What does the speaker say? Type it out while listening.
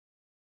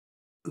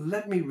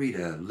Let me read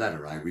a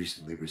letter I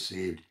recently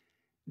received.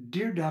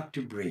 Dear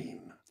Dr.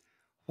 Breen,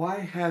 why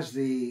has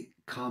the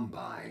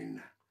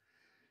Combine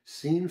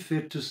seen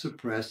fit to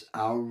suppress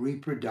our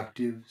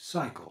reproductive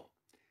cycle?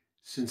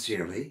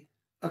 Sincerely,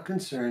 a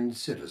concerned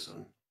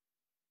citizen.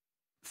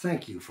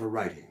 Thank you for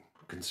writing,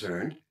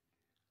 Concerned.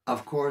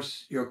 Of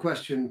course, your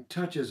question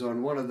touches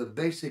on one of the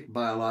basic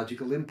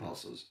biological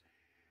impulses,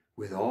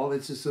 with all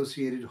its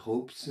associated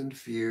hopes and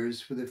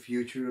fears for the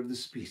future of the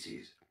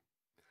species.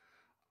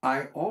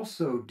 I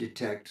also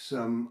detect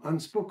some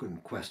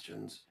unspoken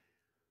questions.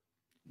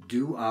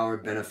 Do our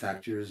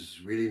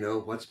benefactors really know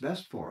what's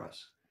best for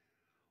us?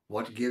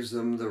 What gives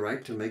them the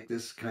right to make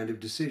this kind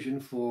of decision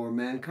for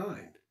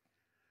mankind?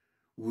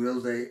 Will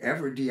they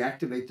ever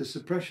deactivate the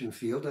suppression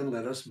field and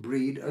let us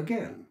breed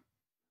again?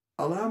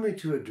 Allow me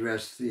to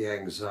address the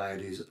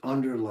anxieties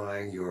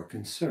underlying your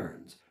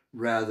concerns,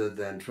 rather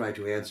than try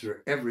to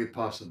answer every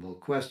possible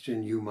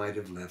question you might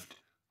have left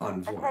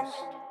unvoiced.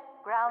 Attention,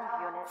 ground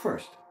unit.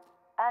 First,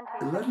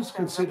 let us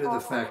consider the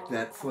fact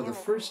that for the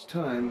first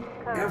time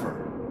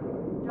ever,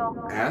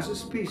 as a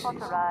species,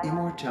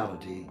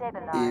 immortality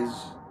is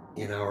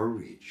in our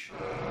reach.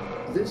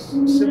 This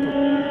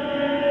simple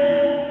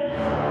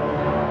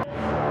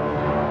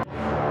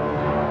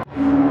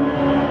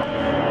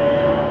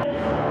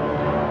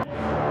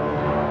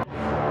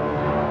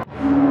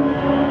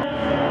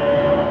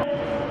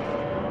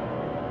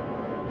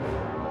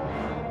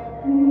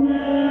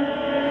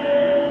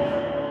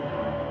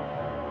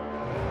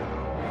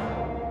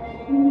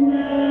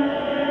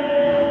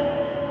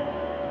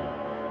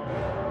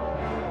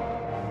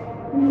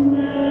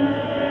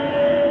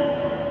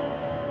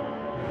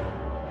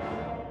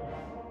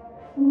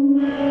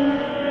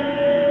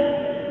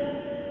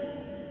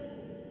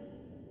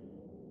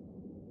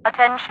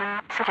Attention,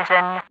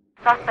 citizen.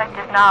 Suspect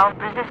is now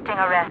resisting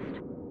arrest.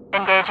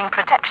 Engaging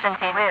protection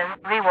team will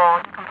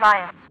reward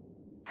compliance.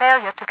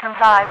 Failure to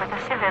comply with the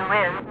civil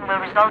will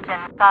result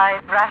in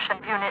 5 ration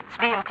units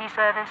BMP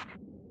service